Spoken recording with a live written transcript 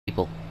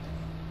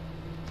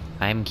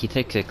I'm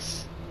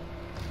Keitix,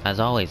 as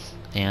always,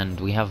 and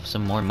we have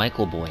some more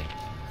Michael Boy.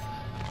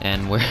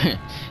 And we're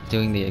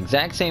doing the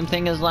exact same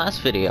thing as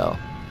last video.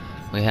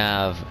 We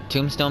have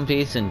Tombstone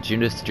Piece and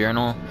Judith's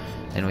Journal,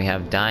 and we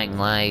have Dying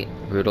Light,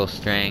 Brutal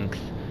Strength,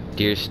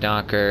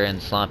 Deerstalker,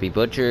 and Sloppy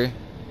Butcher,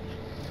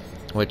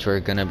 which we're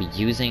gonna be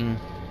using,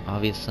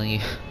 obviously.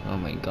 Oh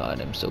my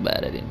god, I'm so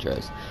bad at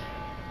intros.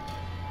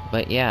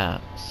 But yeah,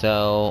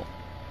 so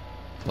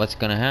what's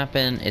gonna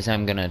happen is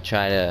I'm gonna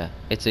try to...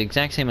 It's the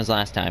exact same as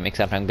last time,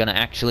 except I'm gonna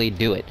actually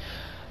do it.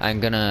 I'm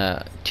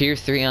gonna tier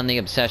 3 on the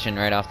Obsession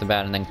right off the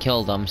bat and then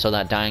kill them so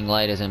that Dying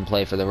Light is in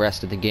play for the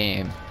rest of the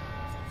game.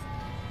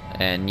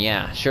 And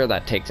yeah, sure,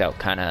 that takes out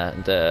kinda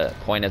the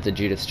point of the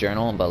Judith's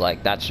Journal, but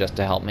like, that's just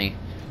to help me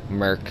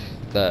murk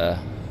the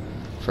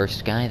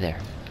first guy there.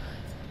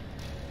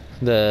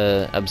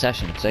 The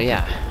Obsession, so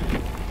yeah.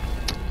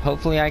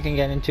 Hopefully I can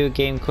get into a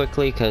game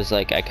quickly, because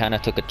like, I kinda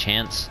took a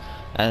chance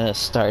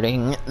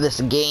starting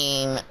this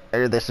game,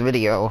 or this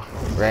video,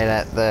 right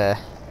at the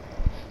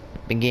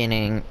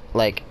beginning,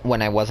 like,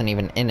 when I wasn't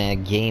even in a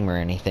game or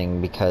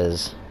anything,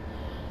 because,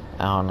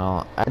 I don't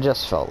know, I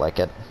just felt like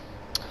it.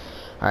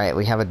 Alright,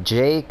 we have a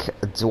Jake,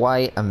 a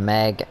Dwight, a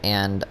Meg,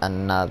 and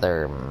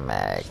another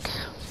Meg.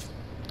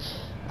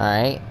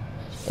 Alright,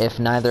 if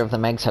neither of the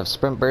Megs have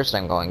Sprint Burst,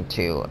 I'm going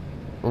to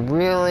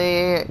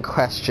really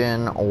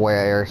question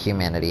where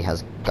humanity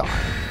has gone.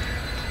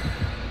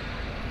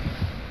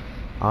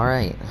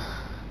 Alright,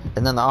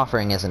 and then the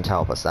offering isn't to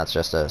help us, that's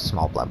just a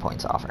small blood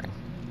points offering.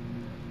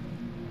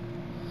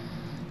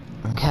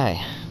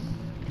 Okay.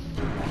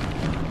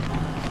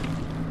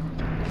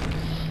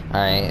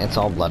 Alright, it's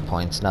all blood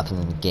points,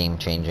 nothing game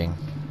changing.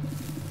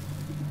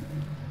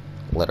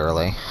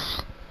 Literally.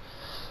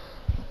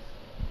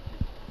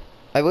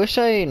 I wish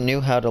I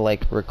knew how to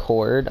like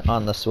record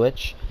on the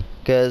Switch,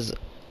 because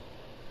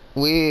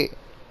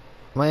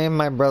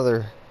my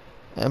brother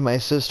and my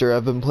sister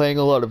have been playing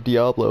a lot of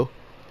Diablo.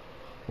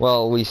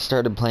 Well, we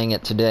started playing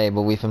it today,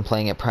 but we've been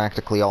playing it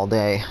practically all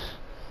day.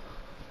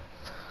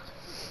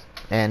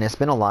 And it's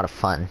been a lot of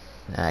fun,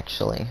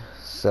 actually.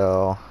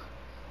 So,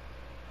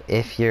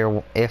 if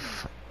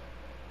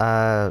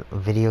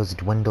videos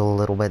dwindle a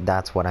little bit,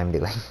 that's what I'm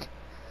doing.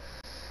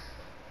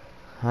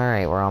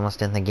 Alright, we're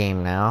almost in the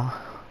game now.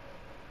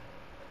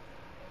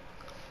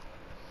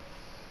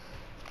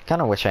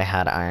 Kinda wish I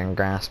had Iron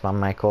Grasp on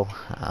Michael.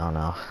 I don't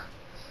know.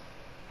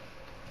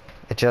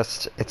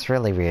 It's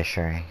really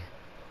reassuring.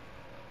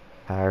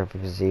 Power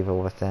is evil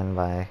within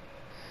by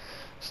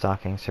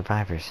stalking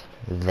survivors.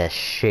 The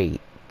shape.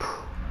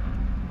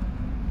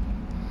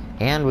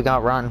 And we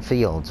got Rotten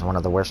Fields, one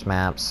of the worst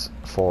maps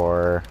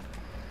for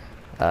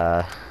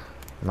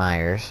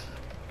Myers.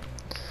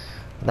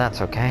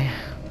 That's okay.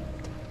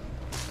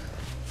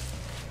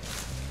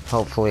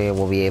 Hopefully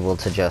we'll be able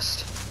to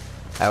just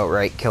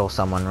outright kill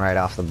someone right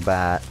off the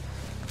bat.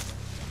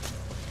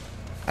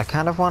 I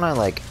kind of want to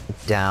like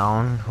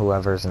down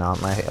whoever's not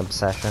my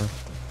obsession.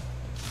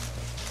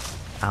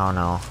 I don't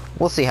know.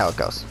 We'll see how it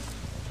goes.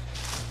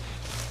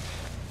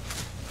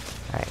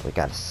 Alright, we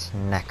gotta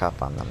snack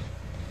up on them.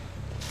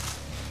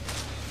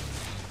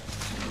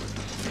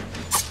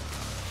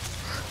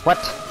 What?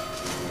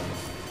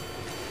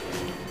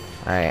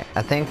 Alright,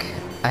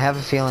 I have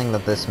a feeling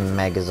that this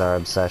Meg is our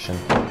obsession.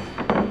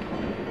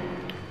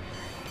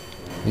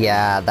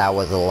 Yeah, that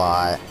was a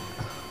lot.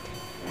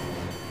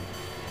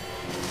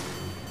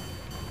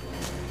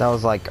 That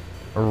was like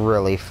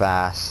really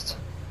fast.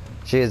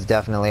 She is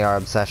definitely our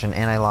obsession,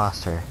 and I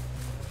lost her.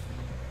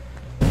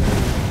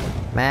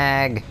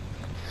 Meg!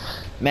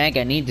 Meg,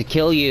 I need to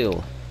kill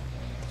you!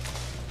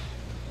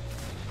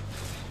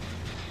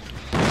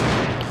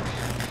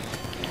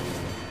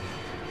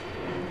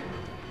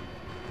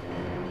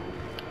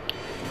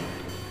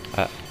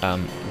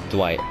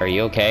 Dwight, are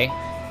you okay?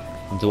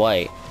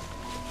 Dwight.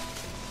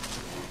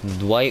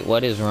 Dwight,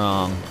 what is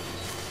wrong?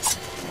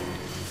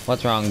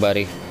 What's wrong,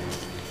 buddy?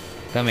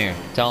 Come here,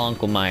 tell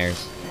Uncle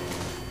Myers.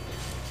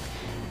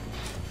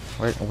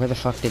 Where the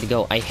fuck did he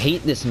go? I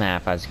hate this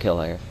map as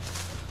killer.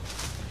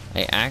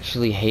 I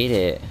actually hate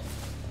it.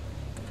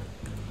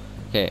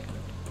 Okay.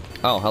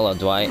 Oh, hello,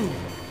 Dwight.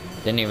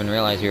 Didn't even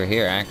realize you were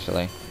here,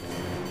 actually.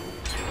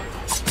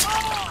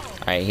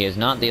 Alright, he is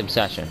not the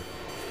obsession.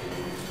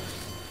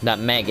 That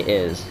Meg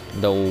is.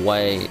 The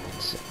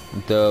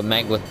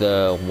Meg with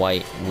the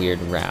white weird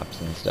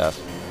wraps and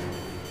stuff.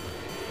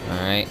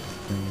 Alright.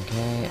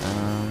 Okay,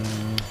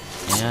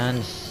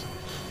 and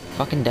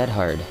fucking dead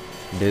hard,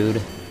 dude.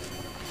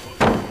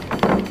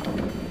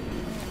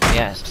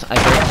 Yes, I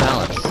broke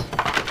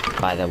balance,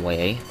 by the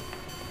way.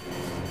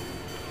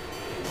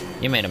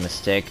 You made a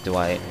mistake,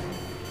 Dwight.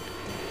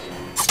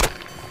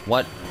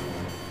 What?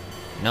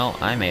 No,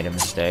 I made a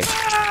mistake.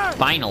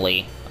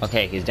 Finally!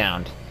 Okay, he's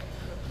downed.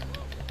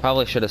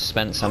 Probably should have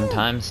spent some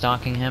time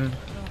stalking him.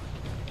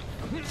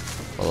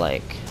 But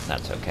like,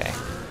 that's okay.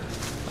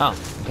 Oh,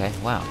 okay,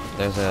 wow.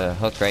 There's a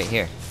hook right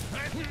here.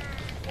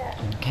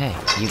 Okay,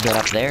 you get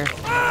up there.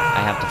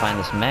 I have to find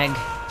this Meg.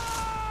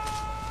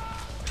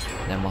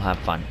 Then we'll have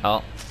fun.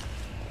 Oh.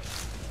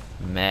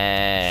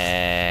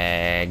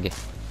 Meg. Meg.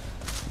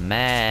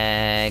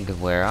 Meg,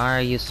 where are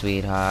you,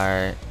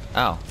 sweetheart?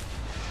 Oh,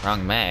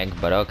 wrong Meg,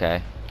 but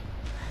okay.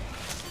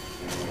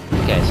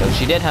 Okay, so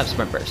she did have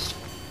Sprint Burst.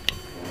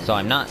 So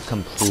I'm not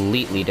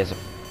completely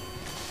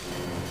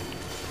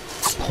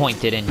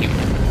disappointed in you.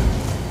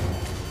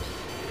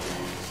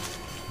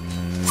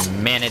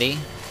 Manatee.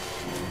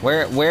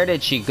 Where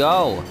did she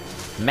go?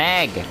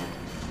 Meg!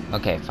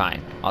 Okay,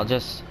 fine. I'll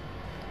just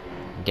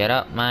get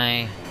up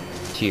my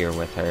tier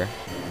with her.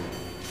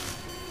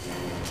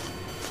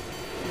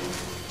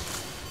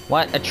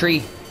 What? A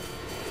tree!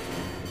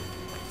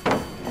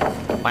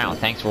 Wow,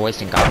 thanks for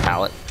wasting God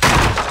Palette.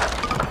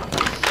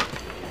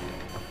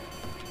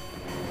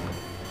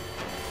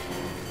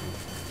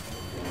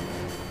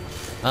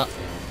 Oh.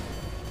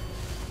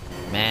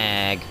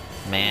 Mag.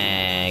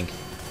 Mag.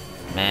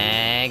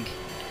 Mag.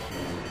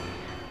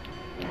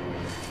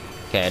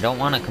 Okay, I don't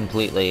want to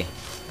completely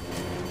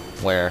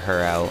wear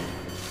her out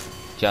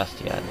just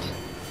yet.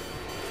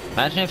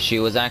 Imagine if she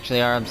was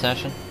actually our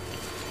obsession.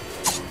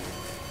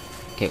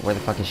 Okay, where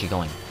the fuck is she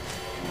going?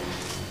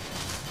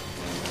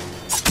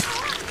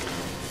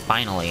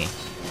 Finally,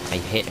 I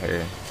hit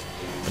her.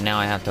 But now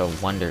I have to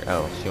wonder...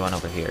 Oh, she went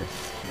over here.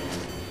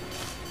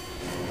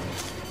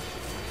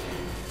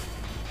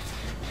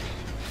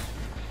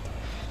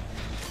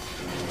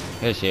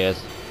 Here she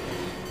is.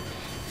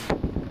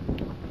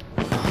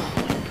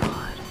 Oh my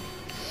god.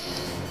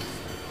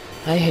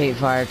 I hate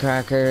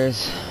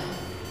firecrackers.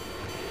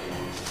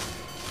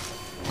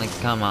 Like,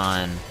 come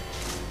on.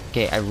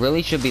 Okay, I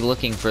really should be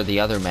looking for the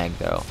other Meg,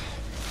 though.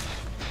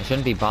 I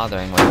shouldn't be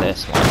bothering with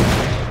this one.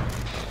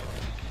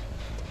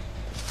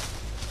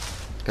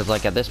 Because,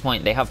 like, at this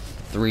point, they have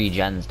 3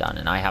 gens done,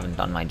 and I haven't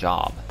done my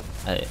job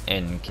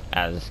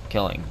as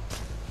killing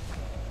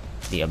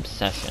the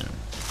obsession.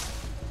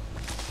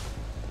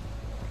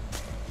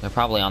 They're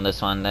probably on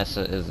this one. This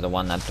is the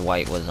one that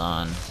Dwight was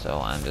on, so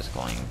I'm just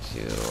going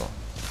to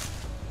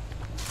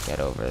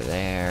get over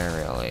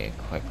there really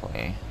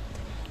quickly.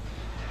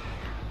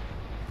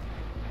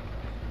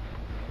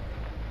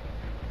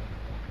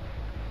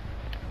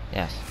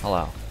 Yes,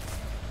 hello.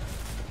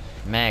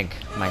 Meg,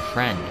 my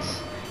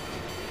friends.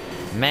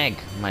 Meg,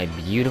 my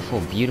beautiful,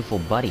 beautiful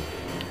buddy.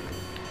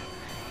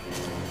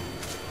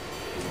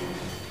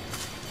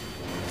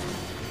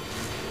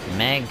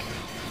 Meg,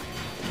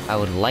 I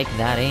would like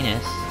that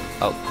anus.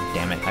 Oh,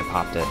 damn it, I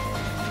popped it.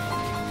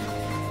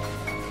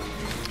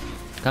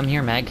 Come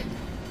here, Meg.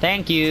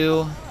 Thank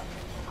you!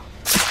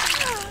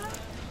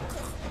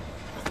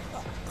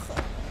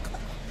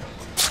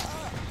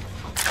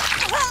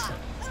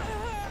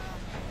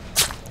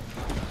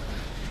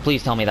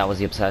 Please tell me that was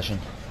the obsession.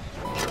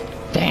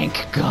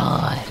 Thank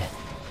God!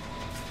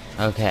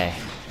 Okay.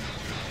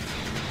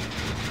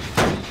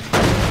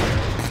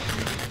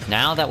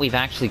 Now that we've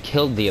actually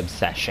killed the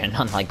obsession,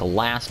 unlike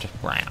last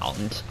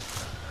round,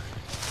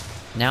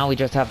 now we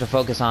just have to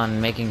focus on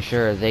making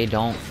sure they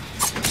don't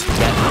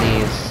get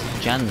these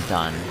gens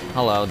done.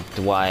 Hello,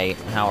 Dwight.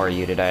 How are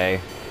you today?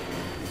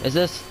 Is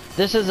this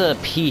is a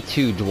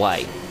P2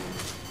 Dwight.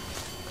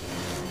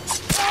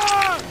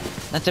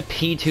 That's a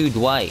P2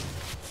 Dwight.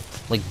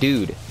 Like,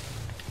 dude,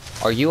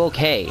 are you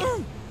okay?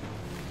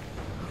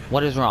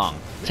 What is wrong?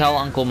 Tell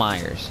Uncle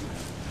Myers.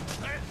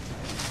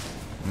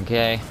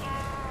 Okay.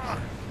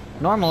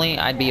 Normally,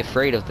 I'd be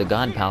afraid of the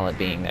God Palette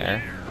being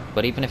there,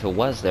 but even if it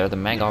was there, the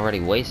Meg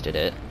already wasted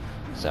it.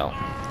 So,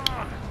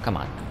 come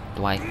on,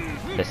 Dwight,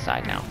 this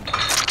side now.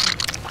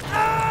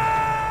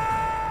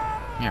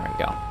 There we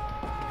go.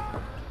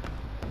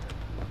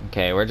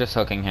 Okay, we're just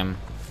hooking him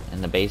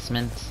in the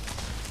basement,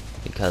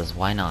 because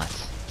why not?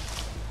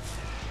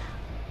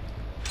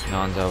 No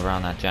one's over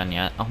on that gen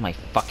yet. Oh my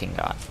fucking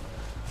god.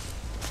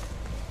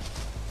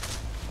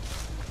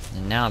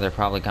 And now they're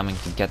probably coming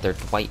to get their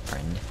Dwight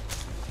friend.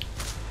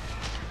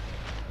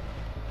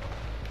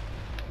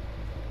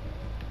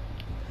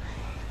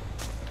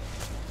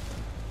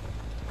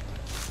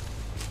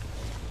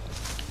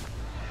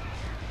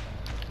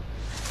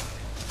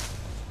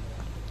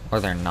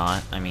 Or they're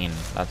not. I mean,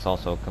 that's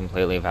also a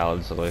completely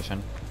valid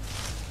solution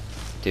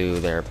to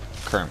their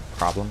current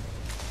problem.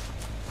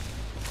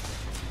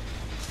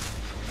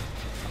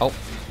 Oh.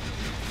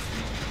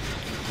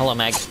 Hello,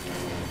 Meg.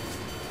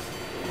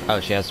 Oh,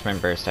 she has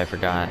Sprint Burst, I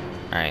forgot.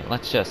 Alright,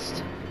 let's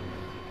just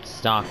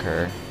stalk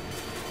her.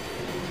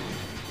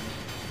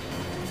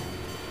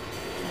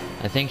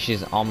 I think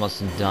she's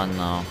almost done,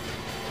 though.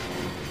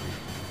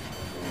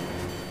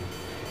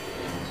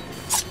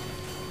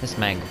 This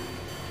Meg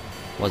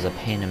was a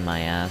pain in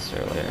my ass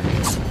earlier.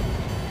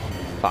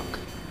 Fuck.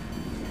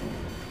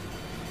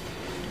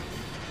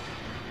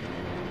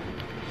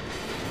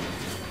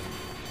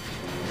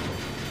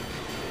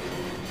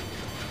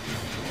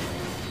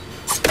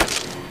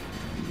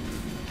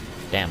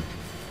 Damn.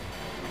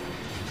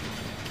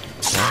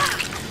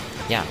 Okay.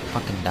 Yeah,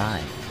 fucking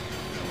die.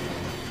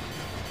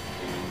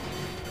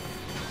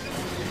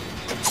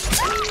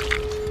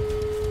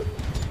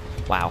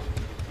 Wow.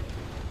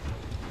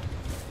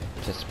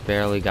 Just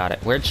barely got it.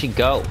 Where'd she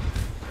go?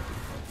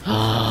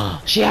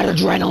 She had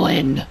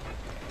adrenaline!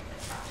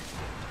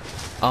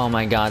 Oh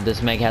my god,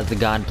 this Meg has the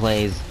god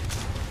plays.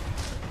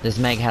 This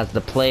Meg has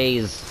the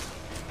plays.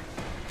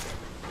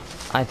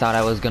 I thought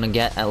I was gonna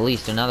get at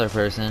least another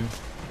person.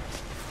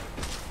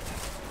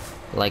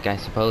 Like, I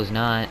suppose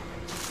not.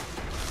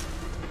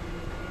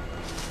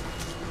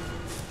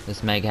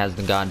 This Meg has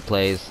the god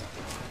plays.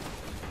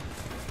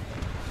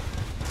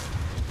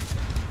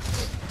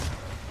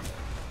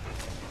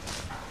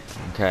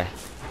 Okay.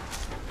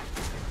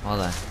 Hold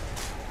on.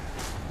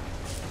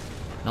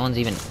 No one's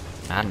even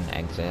at an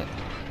exit.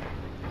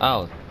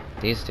 Oh,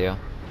 these two.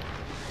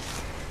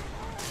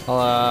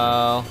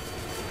 Hello.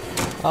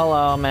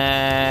 Hello,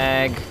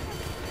 Meg.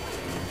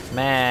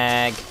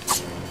 Meg.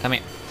 Come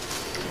here.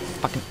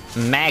 Fucking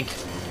Meg.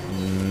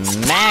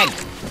 Meg!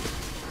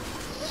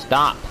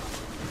 Stop.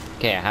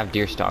 Okay, I have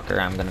Deerstalker.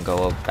 I'm gonna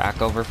go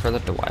back over for the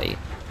Dwight.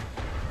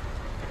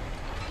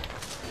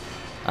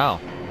 Oh,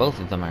 both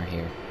of them are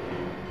here.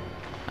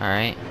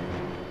 Alright.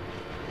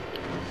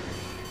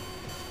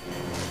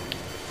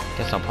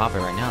 Guess I'll pop it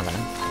right now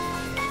then.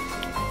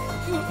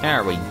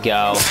 There we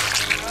go.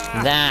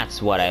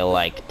 That's what I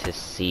like to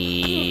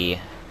see.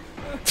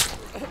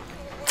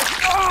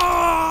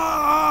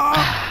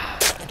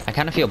 I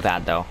kind of feel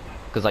bad though,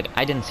 because like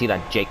I didn't see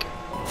that Jake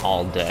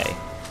all day.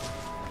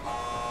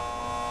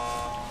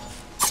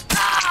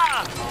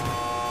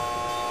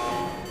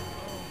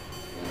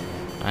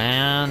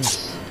 And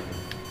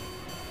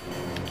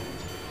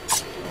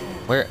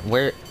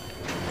where?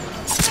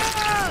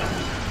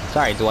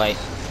 Sorry, Dwight.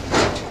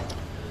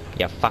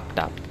 You fucked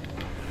up.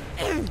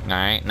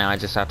 Alright, now I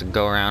just have to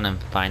go around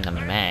and find the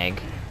Meg.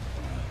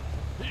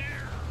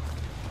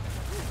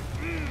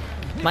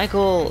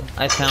 Michael,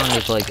 I found,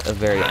 is like a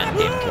very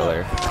endgame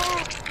killer.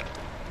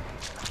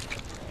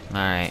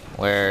 Alright,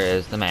 where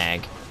is the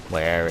Meg?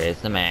 Where is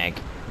the Meg?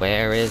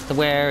 There is the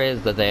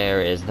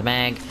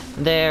Meg?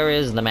 There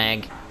is the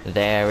Meg.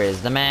 There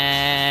is the Meg.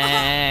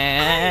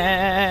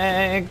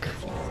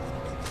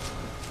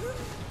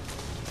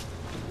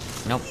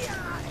 Nope.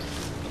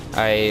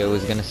 I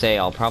was gonna say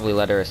I'll probably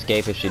let her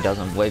escape if she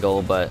doesn't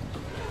wiggle, but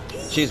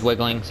she's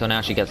wiggling, so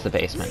now she gets the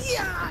basement.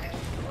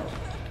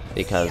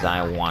 Because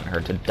I want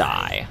her to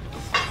die.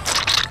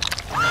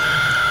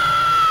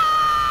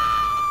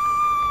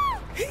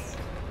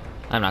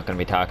 I'm not gonna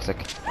be toxic.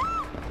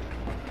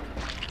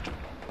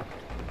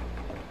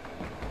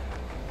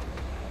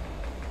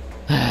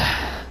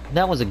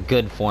 That was a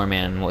good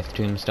 4-man with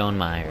Tombstone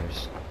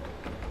Myers.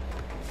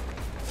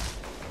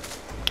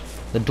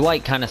 The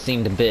Dwight kind of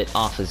seemed a bit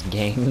off his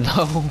game,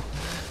 though.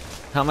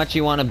 How much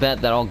you want to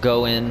bet that I'll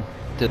go in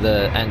to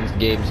the end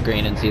game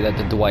screen and see that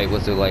the Dwight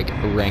was like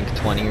rank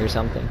 20 or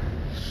something?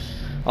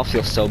 I'll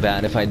feel so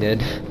bad if I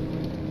did.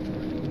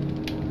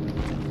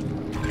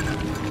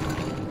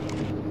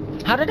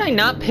 How did I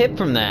not pip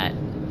from that?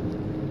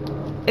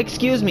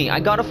 Excuse me,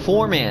 I got a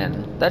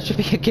 4-man. That should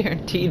be a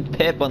guaranteed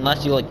pip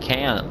unless you like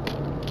camp.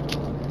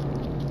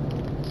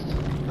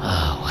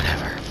 Oh,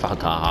 whatever.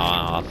 Fuck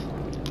off.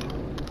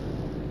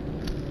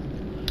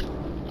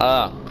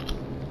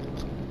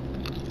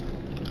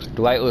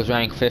 Dwight was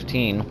rank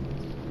 15.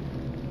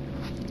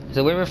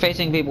 So we were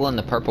facing people in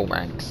the purple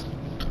ranks.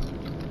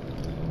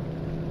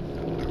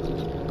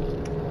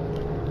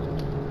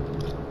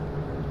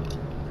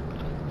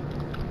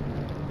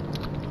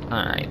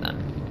 Alright then.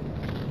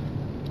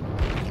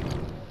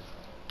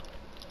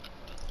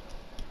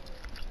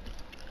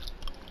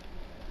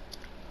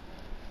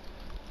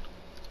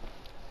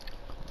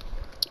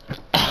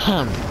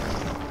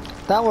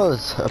 That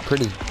was a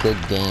pretty good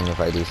game,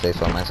 if I do say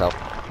so myself.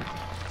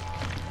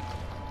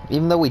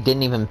 Even though we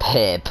didn't even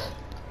pip.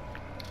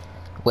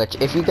 Which,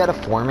 if you get a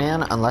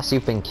 4-man, unless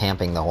you've been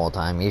camping the whole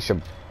time, you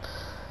should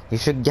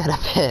get a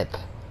pip.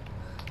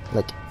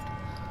 Like,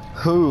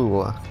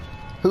 who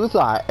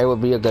thought it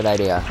would be a good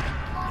idea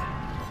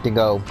to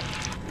go,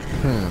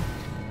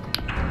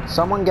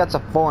 someone gets a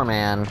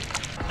 4-man,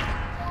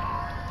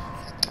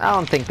 I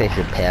don't think they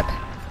should pip.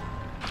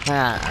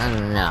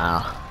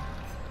 No.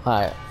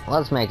 Alright,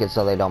 let's make it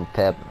so they don't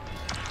pip.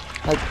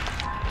 Like,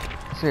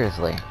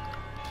 seriously.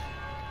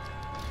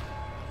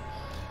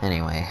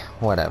 Anyway,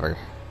 whatever.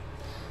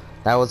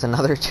 That was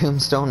another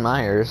Tombstone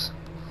Myers.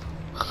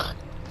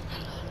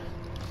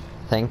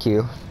 Thank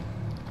you,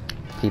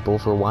 people,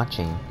 for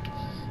watching.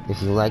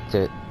 If you liked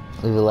it,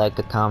 leave a like,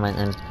 a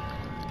comment,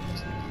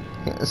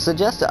 and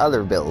suggest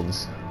other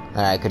builds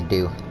that I could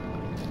do.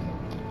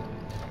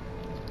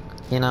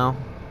 You know?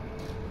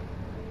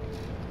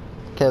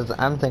 Because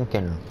I'm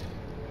thinking,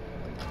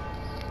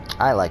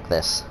 I like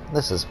this.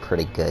 This is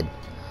pretty good.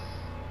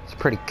 It's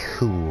pretty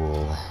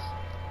cool.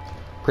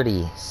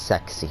 Pretty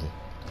sexy.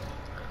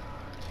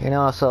 You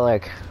know, so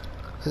like,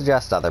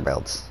 suggest other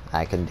builds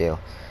I can do.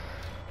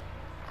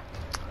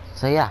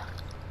 So yeah,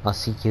 I'll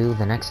see you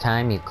the next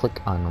time you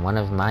click on one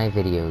of my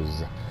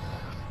videos.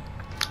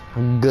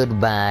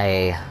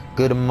 Goodbye.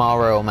 Good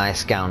morrow, my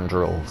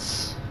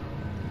scoundrels.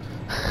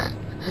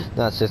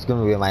 That's just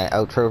gonna be my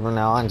outro from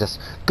now on. Just,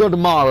 good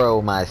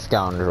morrow, my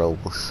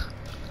scoundrels.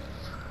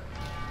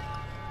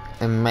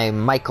 And may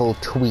Michael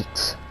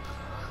tweet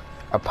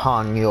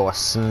upon your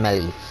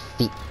smelly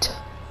feet.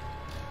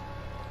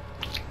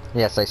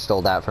 Yes, I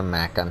stole that from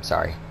Mac. I'm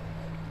sorry.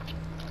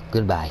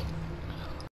 Goodbye.